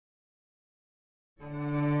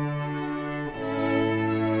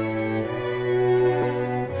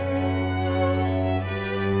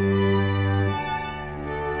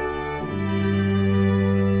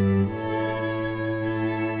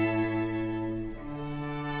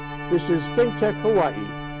This is ThinkTech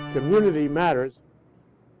Hawaii. Community Matters.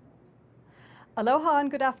 Aloha and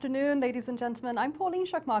good afternoon, ladies and gentlemen. I'm Pauline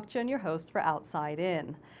Shakmakjian, your host for Outside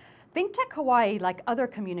In. ThinkTech Hawaii, like other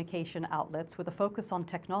communication outlets with a focus on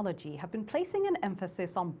technology, have been placing an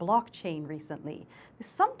emphasis on blockchain recently. This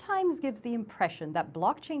sometimes gives the impression that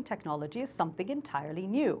blockchain technology is something entirely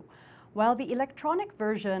new. While the electronic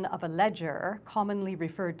version of a ledger, commonly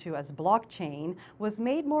referred to as blockchain, was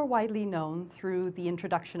made more widely known through the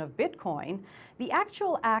introduction of Bitcoin, the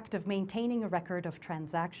actual act of maintaining a record of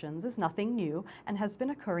transactions is nothing new and has been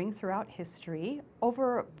occurring throughout history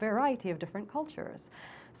over a variety of different cultures.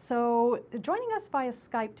 So joining us via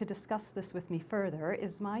Skype to discuss this with me further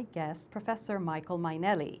is my guest, Professor Michael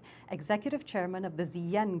Mainelli, Executive Chairman of the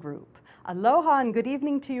ZN Group. Aloha and good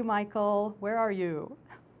evening to you, Michael. Where are you?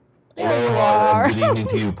 Aloha and good evening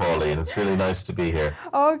to you, Pauline. It's really nice to be here.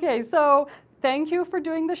 Okay, so thank you for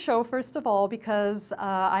doing the show, first of all, because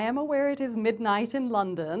I am aware it is midnight in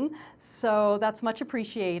London, so that's much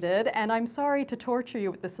appreciated. And I'm sorry to torture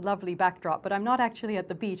you with this lovely backdrop, but I'm not actually at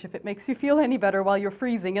the beach, if it makes you feel any better while you're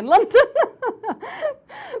freezing in London.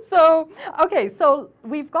 So, okay, so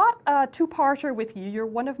we've got a two-parter with you. You're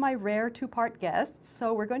one of my rare two-part guests.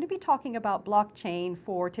 So we're going to be talking about blockchain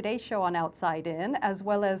for today's show on Outside In, as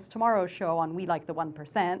well as tomorrow's show on We Like the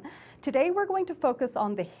 1%. Today we're going to focus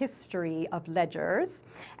on the history of ledgers,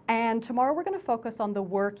 and tomorrow we're going to focus on the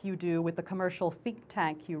work you do with the commercial think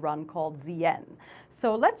tank you run called ZN.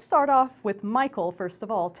 So let's start off with Michael, first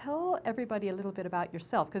of all. Tell everybody a little bit about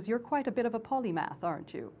yourself, because you're quite a bit of a polymath,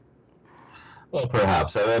 aren't you? Well,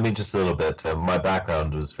 perhaps. I mean, just a little bit. My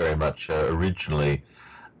background was very much originally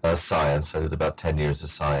science. I did about 10 years of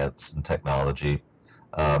science and technology,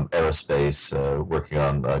 aerospace, working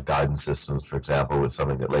on guidance systems, for example, with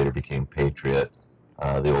something that later became Patriot,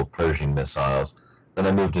 the old Pershing missiles. Then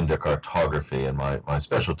I moved into cartography, and my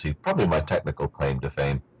specialty, probably my technical claim to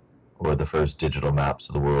fame, were the first digital maps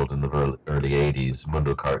of the world in the early 80s,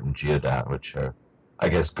 Mundocart and Geodat, which are, I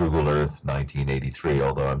guess, Google Earth 1983,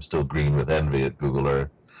 although I'm still green with envy at Google Earth.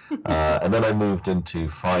 And then I moved into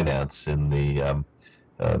finance in the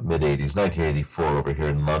mid-80s. 1984 over here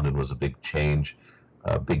in London was a big change.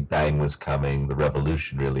 Big Bang was coming, the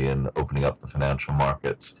revolution really in opening up the financial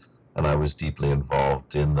markets, and I was deeply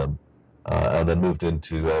involved in them. And then moved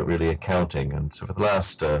into really accounting. And so for the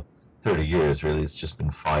last 30 years, really, it's just been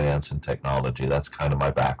finance and technology. That's kind of my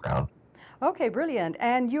background. Okay, brilliant.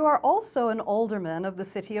 And you are also an alderman of the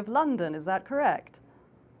City of London, is that correct?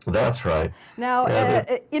 That's right. Now,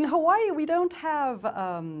 in Hawaii, we don't have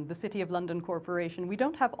the City of London Corporation. We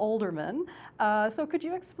don't have aldermen. So could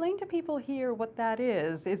you explain to people here what that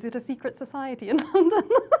is? Is it a secret society in London?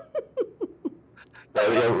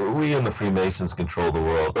 We and the Freemasons control the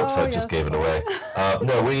world. Oops, I just gave it away.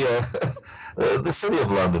 The City of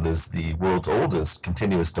London is the world's oldest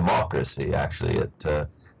continuous democracy, actually. It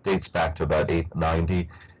dates back to about 890.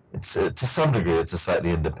 It's to some degree, it's a slightly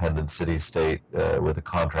independent city-state with a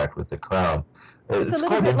contract with the crown. It's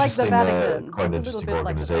quite an interesting, quite an interesting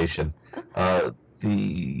organization.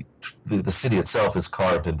 The city itself is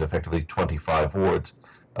carved into effectively 25 wards,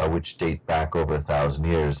 which date back over 1,000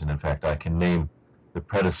 years. And in fact, I can name the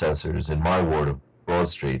predecessors in my ward of Broad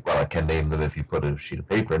Street. Well, I can name them if you put a sheet of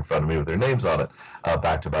paper in front of me with their names on it,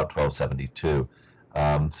 back to about 1272.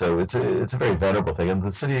 So it's a very venerable thing. And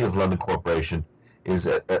the City of London Corporation is,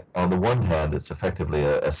 on the one hand, it's effectively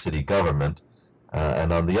a city government,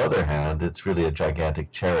 and on the other hand, it's really a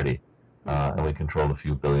gigantic charity, and we control a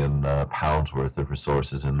few billion pounds worth of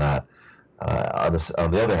resources in that.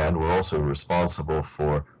 On the other hand, we're also responsible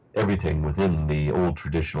for everything within the old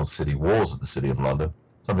traditional city walls of the City of London,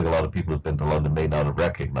 something a lot of people who've been to London may not have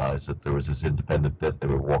recognized, that there was this independent bit they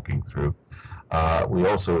were walking through. We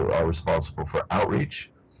also are responsible for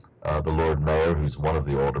outreach. The Lord Mayor, who's one of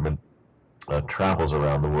the aldermen, travels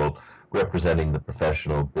around the world representing the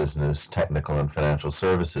professional, business, technical, and financial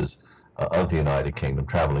services of the United Kingdom,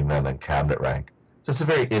 traveling men in cabinet rank. So it's a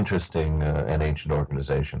very interesting and ancient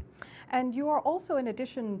organization. And you are also, in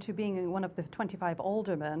addition to being one of the 25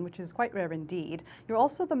 aldermen, which is quite rare indeed, you're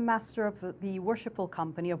also the master of the worshipful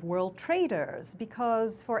company of world traders,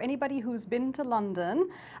 because for anybody who's been to London,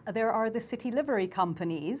 there are the city livery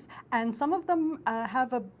companies, and some of them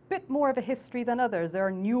have a bit more of a history than others. There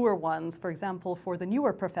are newer ones, for example, for the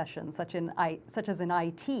newer professions, such as in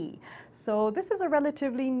IT. So this is a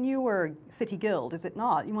relatively newer city guild, is it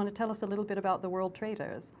not? You want to tell us a little bit about the world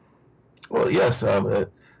traders? Well, yes.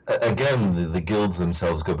 Again, the guilds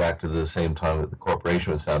themselves go back to the same time that the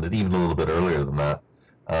corporation was founded, even a little bit earlier than that.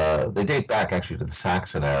 They date back actually to the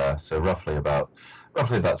Saxon era, so roughly about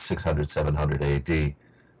 600, 700 AD.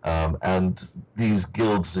 And these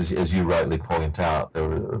guilds, as you rightly point out, there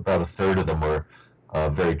were about a third of them were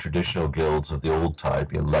very traditional guilds of the old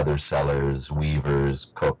type, leather sellers, weavers,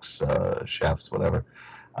 cooks, chefs, whatever.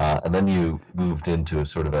 And then you moved into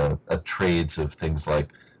sort of a trades of things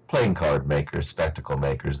like playing card makers, spectacle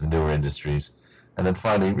makers, the newer industries. And then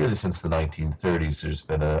finally, really since the 1930s, there's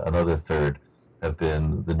been another third have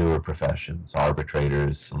been the newer professions: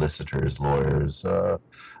 arbitrators, solicitors, lawyers,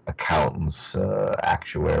 accountants,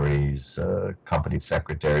 actuaries, company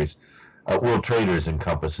secretaries. World Traders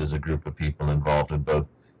encompasses a group of people involved in both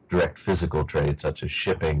direct physical trade, such as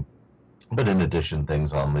shipping, but in addition,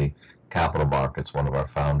 things on the capital markets. One of our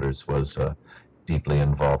founders was deeply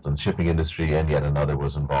involved in the shipping industry, and yet another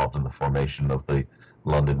was involved in the formation of the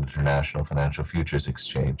London International Financial Futures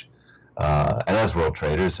Exchange. And as World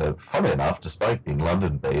Traders, funny enough, despite being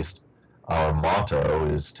London-based, our motto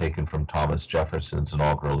is taken from Thomas Jefferson's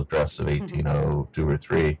inaugural address of 1802 or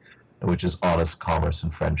 3, which is honest commerce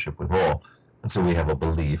and friendship with all. And so we have a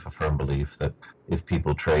firm belief, that if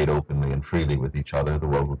people trade openly and freely with each other, the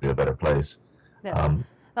world would be a better place. Yes.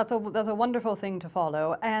 That's a wonderful thing to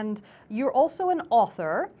follow. And you're also an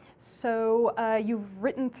author. So you've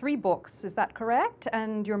written 3 books, is that correct?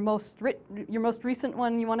 And your most recent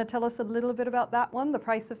one, you want to tell us a little bit about that one, The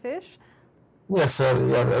Price of Fish? Yes,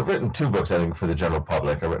 yeah, I've written 2 books, I think, for the general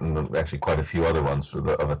public. I've written actually quite a few other ones of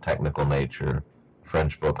a technical nature. A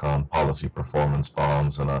French book on policy performance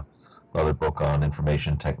bonds, and another book on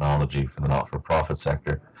information technology for the not-for-profit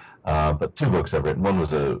sector. But 2 books I've written. One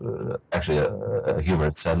was actually a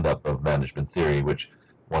humorous send-up of management theory, which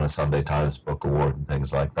won a Sunday Times Book Award and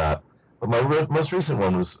things like that. But my most recent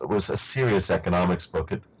one was a serious economics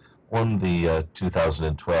book. It won the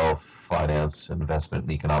 2012 Finance, Investment,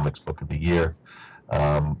 and Economics Book of the Year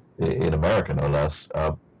in America, no less.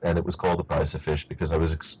 And it was called The Price of Fish, because I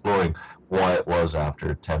was exploring why it was,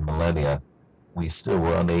 after 10 millennia, we still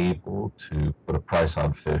were unable to put a price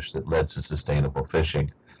on fish that led to sustainable fishing.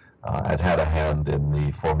 I'd had a hand in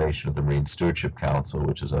the formation of the Marine Stewardship Council,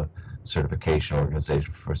 which is a certification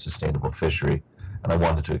organization for sustainable fishery, and I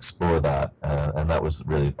wanted to explore that, and that was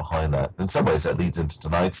really behind that. In some ways, that leads into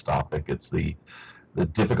tonight's topic. It's the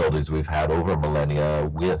difficulties we've had over millennia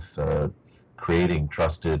with creating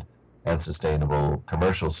trusted and sustainable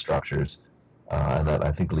commercial structures, and that,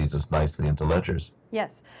 I think, leads us nicely into ledgers.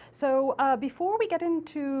 Yes. So before we get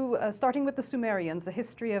into starting with the Sumerians, the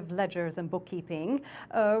history of ledgers and bookkeeping,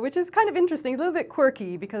 which is kind of interesting, a little bit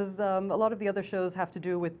quirky, because a lot of the other shows have to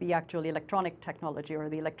do with the actual electronic technology, or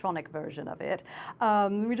the electronic version of it.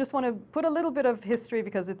 We just want to put a little bit of history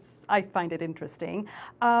because I find it interesting.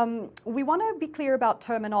 We want to be clear about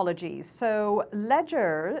terminology. So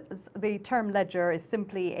ledger, the term ledger is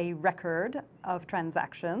simply a record of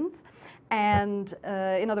transactions, and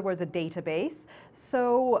in other words, a database.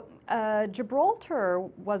 So Gibraltar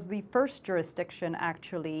was the first jurisdiction,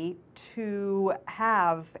 actually, to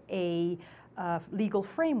have a legal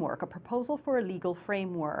framework, a proposal for a legal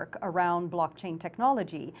framework around blockchain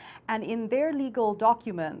technology. And in their legal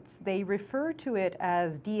documents, they refer to it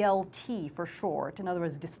as DLT for short, in other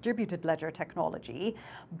words, distributed ledger technology.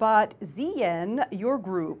 But ZN, your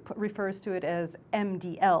group, refers to it as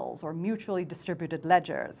MDLs, or mutually distributed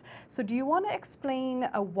ledgers. So do you want to explain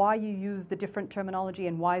why you use the different terminology,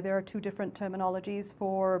 and why there are 2 different terminologies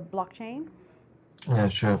for blockchain? Yeah,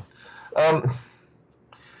 sure.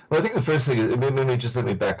 Well, I think the first thing is, let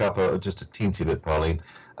me back up just a teensy bit, Pauline.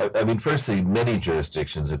 I mean, firstly, many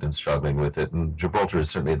jurisdictions have been struggling with it, and Gibraltar is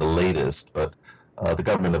certainly the latest, but the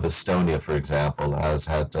government of Estonia, for example, has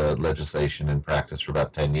had legislation in practice for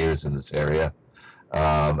about 10 years in this area,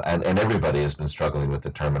 and everybody has been struggling with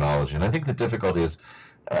the terminology. And I think the difficulty is,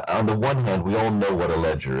 on the one hand, we all know what a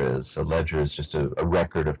ledger is. A ledger is just a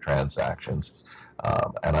record of transactions,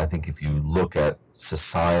 and I think if you look at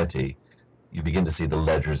society, you begin to see the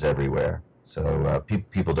ledgers everywhere. So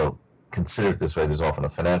people don't consider it this way. There's often a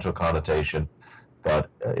financial connotation, but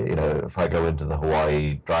if I go into the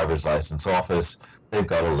Hawaii driver's license office, they've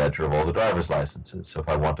got a ledger of all the driver's licenses. So if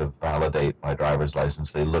I want to validate my driver's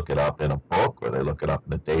license, they look it up in a book, or they look it up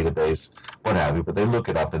in a database, what have you, but they look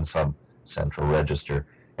it up in some central register.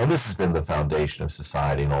 And this has been the foundation of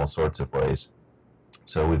society in all sorts of ways.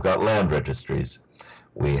 So we've got land registries.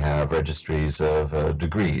 We have registries of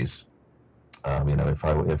degrees.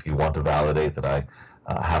 If you want to validate that I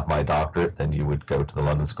have my doctorate, then you would go to the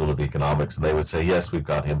London School of Economics, and they would say, yes, we've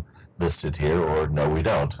got him listed here, or no, we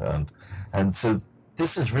don't. And so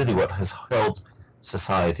this is really what has held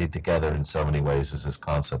society together in so many ways, is this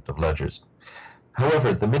concept of ledgers.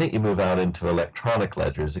 However, the minute you move out into electronic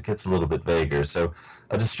ledgers, it gets a little bit vaguer. So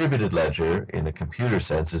a distributed ledger, in a computer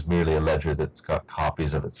sense, is merely a ledger that's got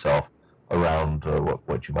copies of itself around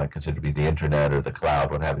what you might consider to be the internet or the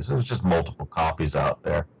cloud, what have you. So there's just multiple copies out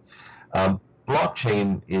there.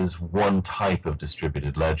 Blockchain is one type of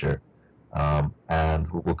distributed ledger, and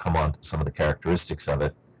we'll come on to some of the characteristics of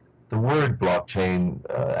it. The word blockchain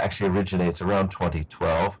actually originates around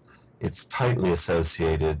 2012. It's tightly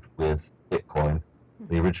associated with Bitcoin.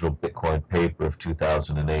 The original Bitcoin paper of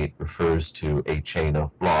 2008 refers to a chain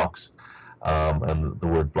of blocks, and the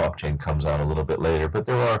word blockchain comes out a little bit later. But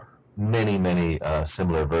there are many, many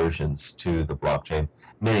similar versions to the blockchain,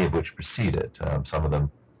 many of which precede it, some of them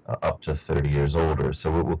up to 30 years older. So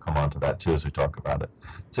we'll come on to that too as we talk about it.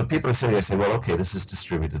 So people are sitting there saying, well, okay, this is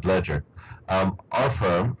distributed ledger. Our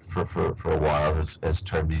firm, for a while, has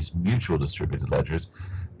termed these mutual distributed ledgers,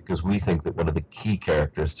 because we think that one of the key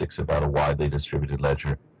characteristics about a widely distributed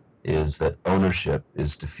ledger is that ownership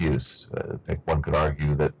is diffuse. I think one could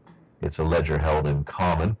argue that it's a ledger held in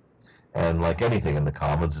common, and like anything in the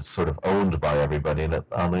commons, it's sort of owned by everybody, and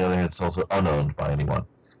on the other hand, it's also unowned by anyone.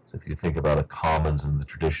 So if you think about a commons in the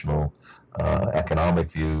traditional economic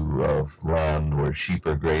view of land where sheep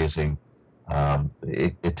are grazing,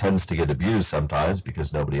 it tends to get abused sometimes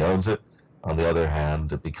because nobody owns it. On the other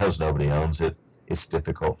hand, because nobody owns it, it's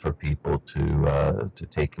difficult for people to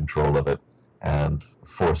take control of it and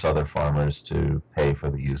force other farmers to pay for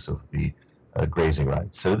the use of the grazing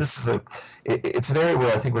rights. So this is it's an area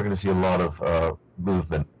where I think we're going to see a lot of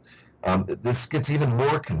movement. This gets even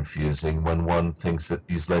more confusing when one thinks that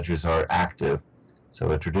these ledgers are active.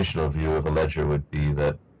 So a traditional view of a ledger would be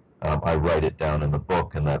that I write it down in the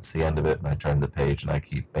book and that's the end of it, and I turn the page and I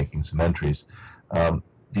keep making some entries.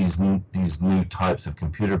 These new types of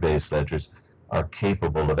computer-based ledgers are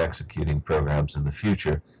capable of executing programs in the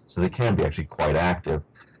future, so they can be actually quite active.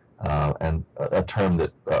 And a term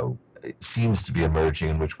that seems to be emerging,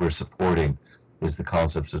 and which we're supporting, is the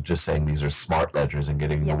concept of just saying these are smart ledgers and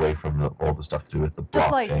getting away from all the stuff to do with the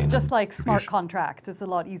blockchain. Just like smart contracts. It's a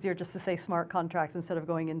lot easier just to say smart contracts instead of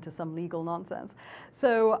going into some legal nonsense.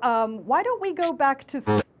 So why don't we go back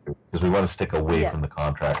to... Because we want to stick away from the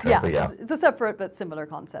contract. Yeah, but it's a separate but similar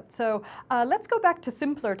concept. So let's go back to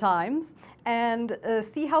simpler times and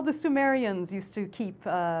see how the Sumerians used to keep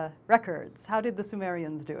records. How did the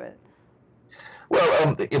Sumerians do it?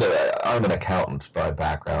 Well, I'm an accountant by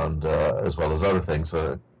background, as well as other things,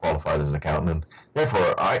 qualified as an accountant, and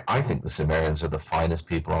therefore I think the Sumerians are the finest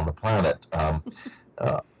people on the planet.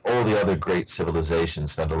 All the other great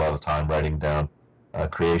civilizations spend a lot of time writing down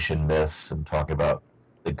creation myths and talking about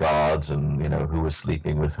the gods and who was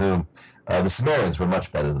sleeping with whom. The Sumerians were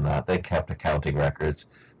much better than that. They kept accounting records.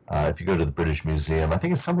 If you go to the British Museum, I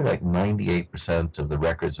think it's something like 98% of the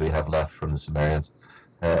records we have left from the Sumerians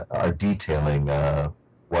are detailing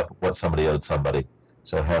what somebody owed somebody.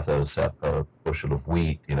 So Hetho, Sep, a bushel of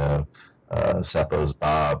wheat, Seppo's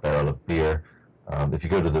a barrel of beer. If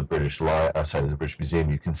you go to the the British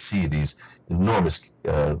Museum, you can see these enormous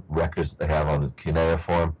records that they have on the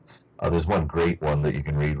cuneiform. There's one great one that you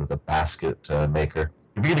can read with a basket maker.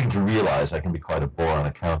 You're beginning to realize I can be quite a bore on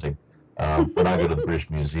accounting. When I go to the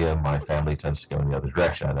British Museum, my family tends to go in the other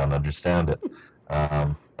direction. I don't understand it.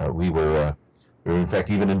 We were in fact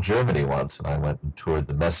even in Germany once, and I went and toured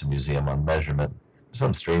the Messe Museum on measurement. For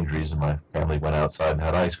some strange reason, my family went outside and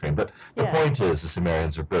had ice cream. But the point is, the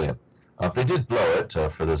Sumerians are brilliant. They did blow it,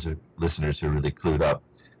 for those listeners who are really clued up.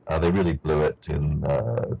 They really blew it in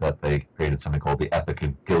that they created something called the Epic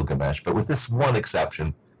of Gilgamesh. But with this one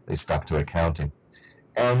exception, they stuck to accounting.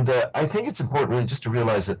 And I think it's important really just to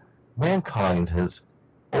realize that mankind has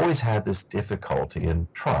always had this difficulty in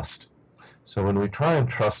trust. So when we try and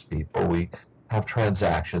trust people, we have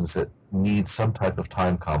transactions that need some type of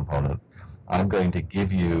time component. I'm going to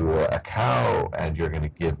give you a cow and you're going to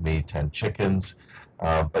give me 10 chickens,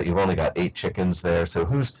 but you've only got 8 chickens there. So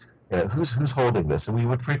who's holding this? And we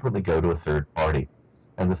would frequently go to a third party,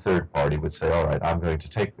 and the third party would say, all right, I'm going to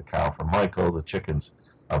take the cow from Michael, the chickens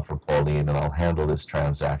from Pauline, and I'll handle this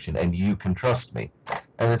transaction, and you can trust me.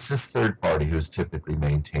 And it's this third party who's typically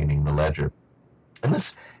maintaining the ledger. And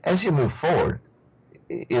this, as you move forward,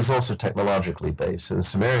 is also technologically based. So the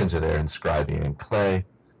Sumerians are there inscribing in clay.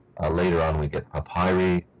 Later on we get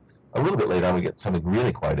papyri. A little bit later on we get something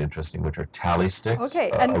really quite interesting, which are tally sticks.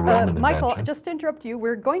 Okay, and Michael, just to interrupt you,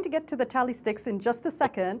 we're going to get to the tally sticks in just a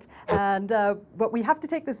second, but we have to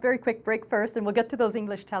take this very quick break first, and we'll get to those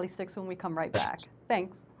English tally sticks when we come right back.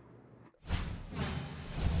 Thanks.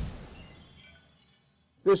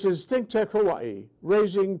 This is ThinkTech Hawaii,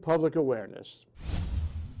 raising public awareness.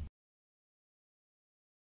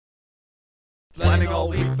 planning all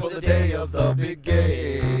week for the day of the big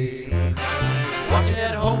game. Watching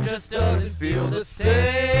at home just doesn't feel the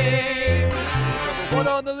same. Number one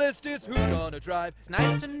on the list is who's gonna drive. It's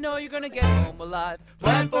nice to know you're gonna get home alive.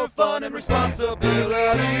 Plan for fun and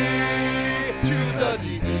responsibility. Choose the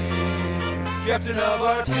DD, captain of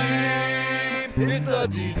our team. It's the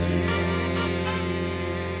DD.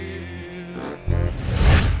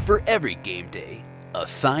 For every game day,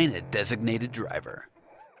 assign a designated driver.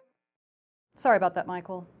 Sorry about that,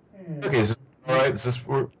 Michael. Okay, is this all right? Is this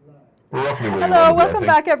we're roughly where you Hello, want to be, I welcome think.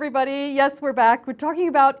 back, everybody. Yes, we're back. We're talking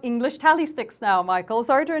about English tally sticks now, Michael.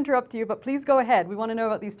 Sorry to interrupt you, but please go ahead. We want to know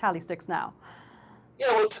about these tally sticks now.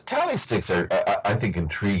 Yeah, well, tally sticks are, I think,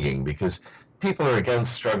 intriguing because people are again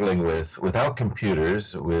struggling without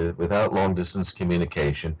computers, without long-distance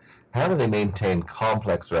communication. How do they maintain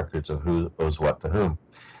complex records of who owes what to whom?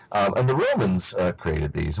 And the Romans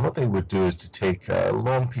created these. And what they would do is to take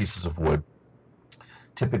long pieces of wood,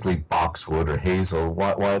 typically boxwood or hazel.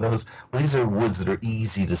 Why those? Well, these are woods that are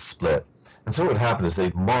easy to split. And so what would happen is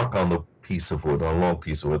they'd mark on the piece of wood, on a long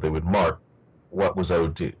piece of wood, they would mark what was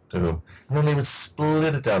owed to whom. And then they would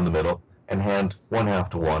split it down the middle and hand one half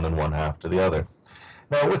to one and one half to the other.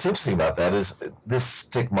 Now, what's interesting about that is this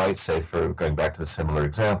stick might say, for going back to the similar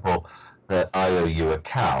example, that I owe you a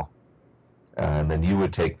cow. And then you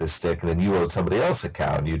would take this stick, and then you owed somebody else a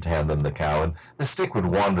cow, and you'd hand them the cow, and the stick would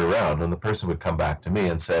wander around, and the person would come back to me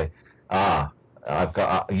and say, you owe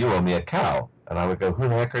me a cow. And I would go, who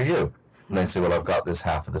the heck are you? And they'd say, well, I've got this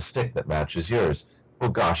half of the stick that matches yours. Well,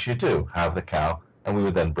 gosh, you do have the cow, and we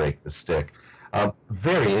would then break the stick.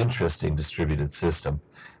 Very interesting distributed system.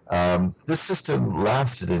 This system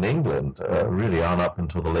lasted in England really on up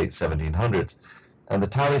until the late 1700s, and the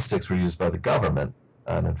tally sticks were used by the government.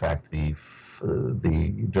 And in fact, in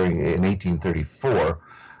 1834,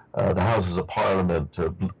 the Houses of Parliament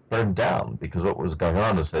burned down because what was going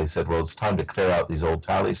on is they said, well, it's time to clear out these old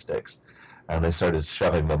tally sticks, and they started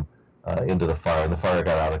shoving them into the fire, and the fire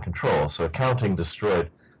got out of control. So accounting destroyed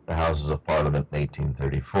the Houses of Parliament in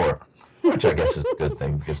 1834, which I guess is a good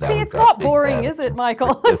thing because now See, we've it's got not big boring, bands is it, and-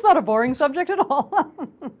 Michael? It's not a boring subject at all.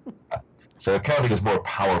 So accounting is more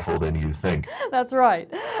powerful than you think. That's right.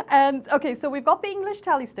 And okay, so we've got the English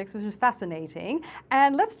tally sticks, which is fascinating.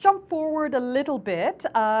 And let's jump forward a little bit,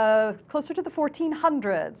 closer to the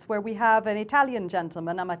 1400s, where we have an Italian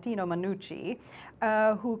gentleman, Amatino Manucci,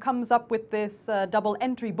 who comes up with this double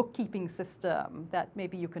entry bookkeeping system that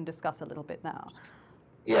maybe you can discuss a little bit now.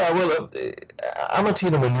 Yeah, well,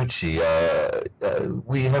 Amatino Manucci,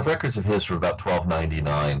 we have records of his from about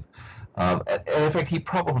 1299. And in fact, he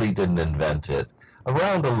probably didn't invent it.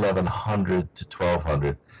 Around 1100 to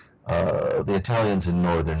 1200, the Italians in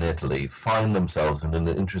northern Italy find themselves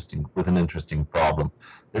with an interesting problem.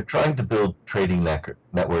 They're trying to build trading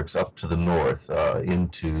networks up to the north,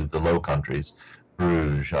 into the Low Countries,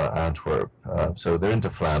 Bruges, Antwerp. So they're into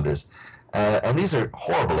Flanders. And these are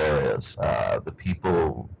horrible areas. The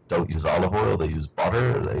people don't use olive oil, they use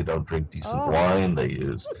butter, they don't drink decent wine, they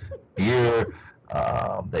use beer.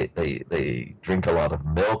 They drink a lot of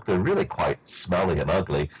milk. They're really quite smelly and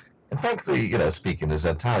ugly. And frankly, speaking as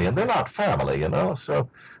Italian, they're not family, so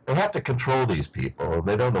they have to control these people.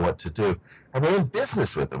 They don't know what to do. And they're in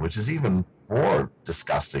business with them, which is even more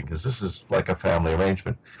disgusting because this is like a family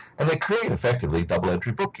arrangement. And they create effectively double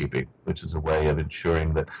entry bookkeeping, which is a way of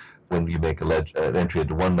ensuring that when you make an entry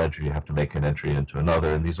into one ledger, you have to make an entry into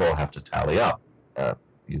another, and these all have to tally up.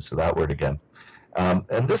 Use of that word again.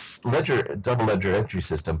 And this double ledger entry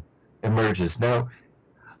system emerges. Now,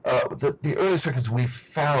 the earliest records we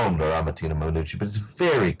found are Amatino Manucci, but it's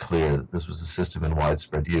very clear that this was a system in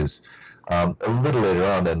widespread use. A little later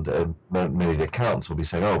on, and many of the accountants will be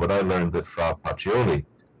saying, oh, but I learned that Fra Pacioli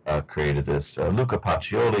created this. Luca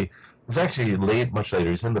Pacioli is actually much later.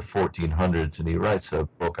 He's in the 1400s, and he writes a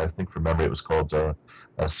book, I think from memory it was called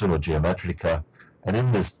Summa Geometrica. And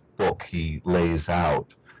in this book, he lays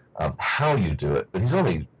out how you do it, but he's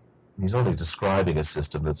only describing a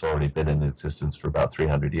system that's already been in existence for about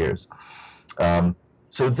 300 years.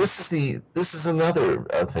 So this is another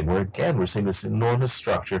thing where again we're seeing this enormous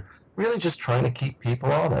structure, really just trying to keep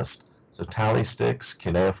people honest. So tally sticks,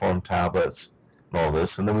 cuneiform tablets, and all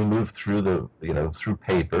this, and then we move through through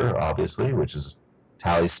paper, obviously, which is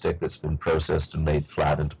tally stick that's been processed and made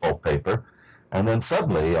flat into pulp paper, and then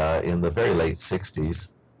suddenly in the very late 60s.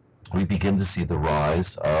 We begin to see the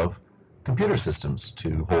rise of computer systems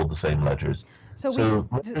to hold the same ledgers. So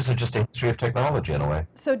ledgers are just a history of technology in a way.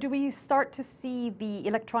 So do we start to see the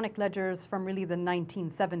electronic ledgers from really the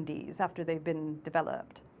 1970s after they've been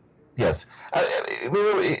developed? Yes.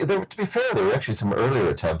 To be fair, there were actually some earlier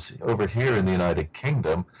attempts over here in the United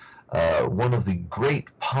Kingdom. one of the great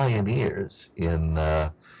pioneers in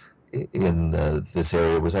this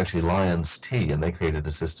area was actually Lion's Tea, and they created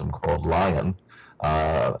a system called Lion.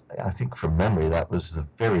 I think from memory that was the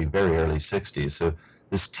very, very early 60s. So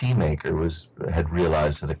this tea maker had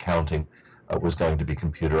realized that accounting was going to be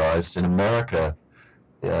computerized. In America,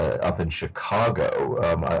 up in Chicago,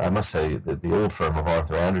 I must say that the old firm of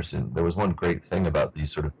Arthur Anderson, there was one great thing about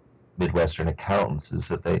these sort of Midwestern accountants is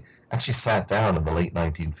that they actually sat down in the late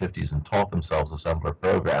 1950s and taught themselves assembler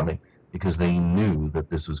programming because they knew that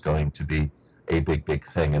this was going to be a big, big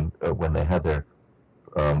thing. And when they had their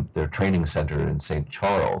training center in St.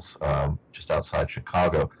 Charles, just outside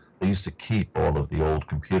Chicago, they used to keep all of the old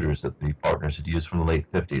computers that the partners had used from the late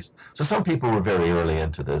 50s. So some people were very early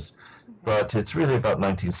into this, but it's really about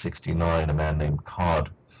 1969, a man named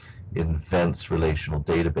Codd invents relational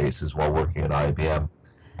databases while working at IBM.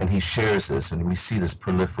 And he shares this, and we see this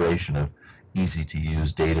proliferation of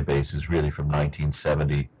easy-to-use databases really from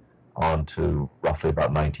 1970 on to roughly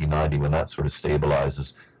about 1990 when that sort of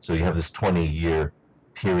stabilizes. So you have this 20-year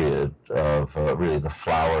period of really the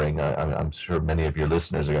flowering. I'm sure many of your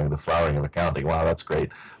listeners are going, the flowering of accounting. Wow, that's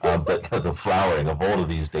great. But the flowering of all of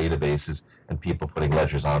these databases and people putting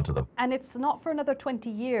ledgers onto them. And it's not for another 20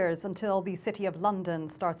 years until the City of London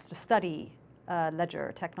starts to study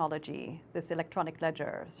ledger technology, this electronic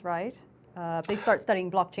ledgers, right? They start studying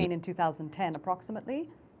blockchain in 2010 approximately.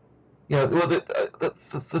 Yeah, well, the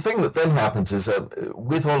thing that then happens is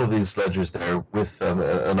with all of these ledgers there, with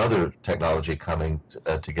another technology coming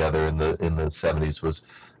together in the 70s was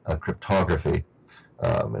cryptography.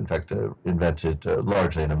 In fact, invented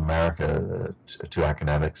largely in America. Two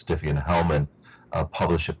academics, Diffie and Hellman,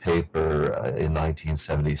 published a paper in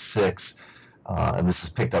 1976, and this is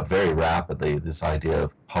picked up very rapidly. This idea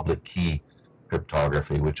of public key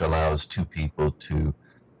cryptography, which allows two people to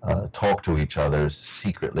talk to each other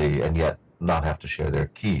secretly and yet not have to share their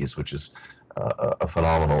keys, which is a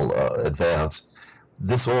phenomenal advance.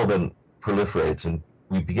 This all then proliferates, and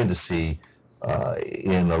we begin to see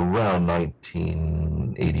in around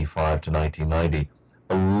 1985 to 1990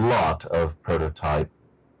 a lot of prototype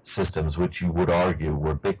systems which you would argue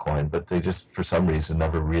were Bitcoin, but they just for some reason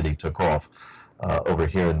never really took off. Over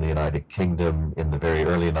here in the United Kingdom in the very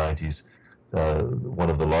early 90s, one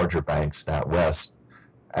of the larger banks, NatWest,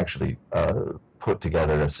 actually put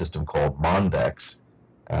together a system called Mondex,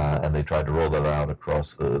 and they tried to roll that out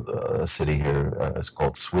across the city here. It's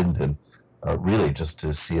called Swindon, really just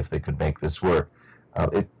to see if they could make this work.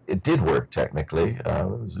 It did work technically. It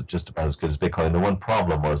was just about as good as Bitcoin. The one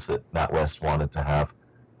problem was that NatWest wanted to have,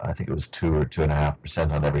 I think it was 2 or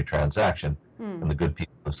 2.5% on every transaction, and the good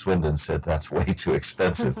people of Swindon said that's way too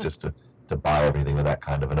expensive just to buy everything with that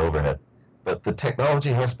kind of an overhead. But the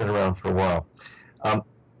technology has been around for a while.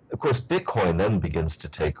 Of course, Bitcoin then begins to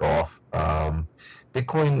take off.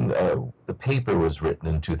 Bitcoin, the paper was written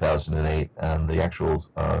in 2008, and the actual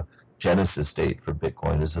genesis date for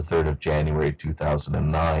Bitcoin is the 3rd of January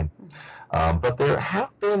 2009. But there have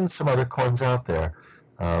been some other coins out there.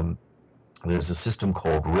 There's a system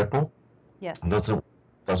called Ripple. Yes. It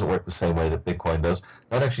doesn't work the same way that Bitcoin does.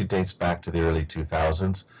 That actually dates back to the early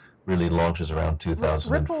 2000s. Really launches around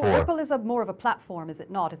 2004. Ripple is more of a platform, is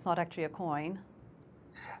it not? It's not actually a coin.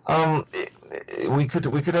 We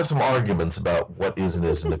could have some arguments about what is and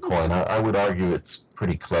isn't a coin. I would argue it's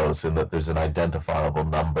pretty close in that there's an identifiable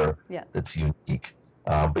number that's unique.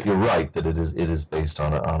 But you're right that it is based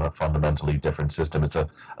on a fundamentally different system. It's a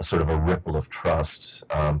sort of a ripple of trust.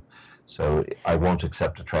 So I won't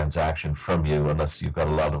accept a transaction from you unless you've got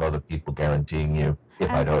a lot of other people guaranteeing you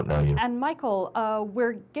if I don't know you. And Michael,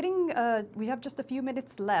 we have just a few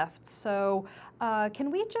minutes left. So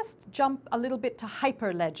can we just jump a little bit to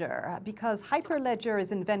Hyperledger? Because Hyperledger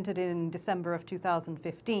is invented in December of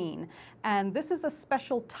 2015. And this is a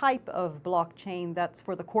special type of blockchain that's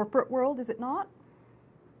for the corporate world, is it not?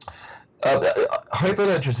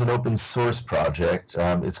 Hyperledger is an open source project.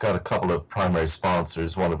 It's got a couple of primary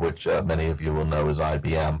sponsors, one of which many of you will know is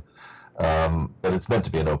IBM. But it's meant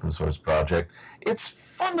to be an open source project. It's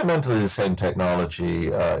fundamentally the same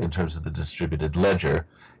technology in terms of the distributed ledger.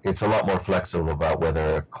 It's a lot more flexible about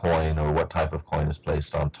whether a coin or what type of coin is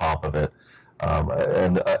placed on top of it.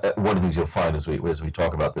 And one of the things you'll find as we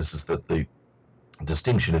talk about this is that the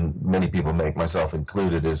distinction, and many people make, myself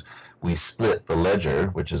included, is we split the ledger,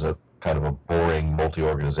 which is a kind of a boring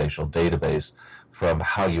multi-organizational database, from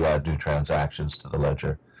how you add new transactions to the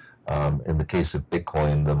ledger. In the case of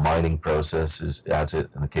Bitcoin, the mining process adds it.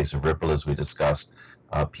 In the case of Ripple, as we discussed,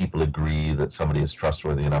 people agree that somebody is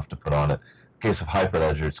trustworthy enough to put on it. In the case of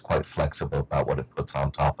Hyperledger, it's quite flexible about what it puts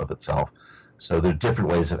on top of itself. So there are different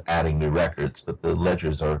ways of adding new records, but the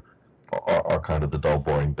ledgers are are kind of the dull,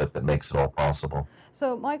 boring bit that makes it all possible.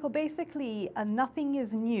 So, Michael, basically, nothing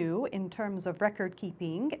is new in terms of record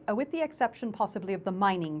keeping, with the exception possibly of the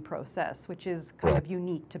mining process, which is kind of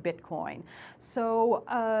unique to Bitcoin. So,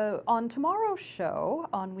 on tomorrow's show,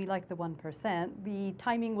 on We Like the 1%, the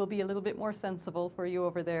timing will be a little bit more sensible for you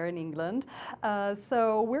over there in England.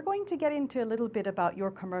 So, we're going to get into a little bit about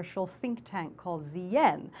your commercial think tank called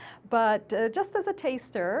ZN. But just as a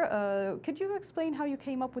taster, could you explain how you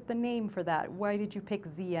came up with the name for that? Why did you pick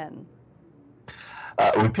ZN?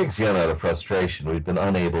 We picked ZN out of frustration. We'd been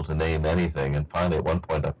unable to name anything, and finally at one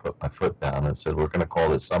point I put my foot down and said, we're going to call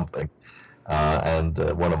this something. And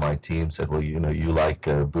one of my team said, well, you know, you like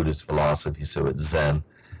Buddhist philosophy, so it's Zen.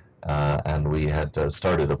 And we had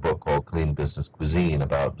started a book called Clean Business Cuisine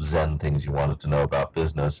about Zen things you wanted to know about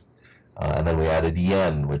business. And then we added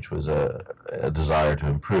yen, which was a desire to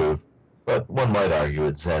improve. But one might argue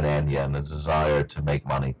it's Zen and yen, a desire to make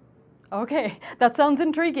money. Okay, that sounds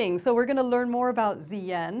intriguing. So we're going to learn more about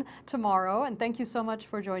ZN tomorrow. And thank you so much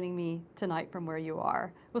for joining me tonight from where you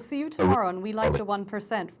are. We'll see you tomorrow, and We Like the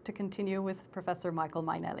 1% to continue with Professor Michael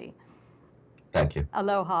Mainelli. Thank you.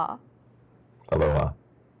 Aloha. Aloha.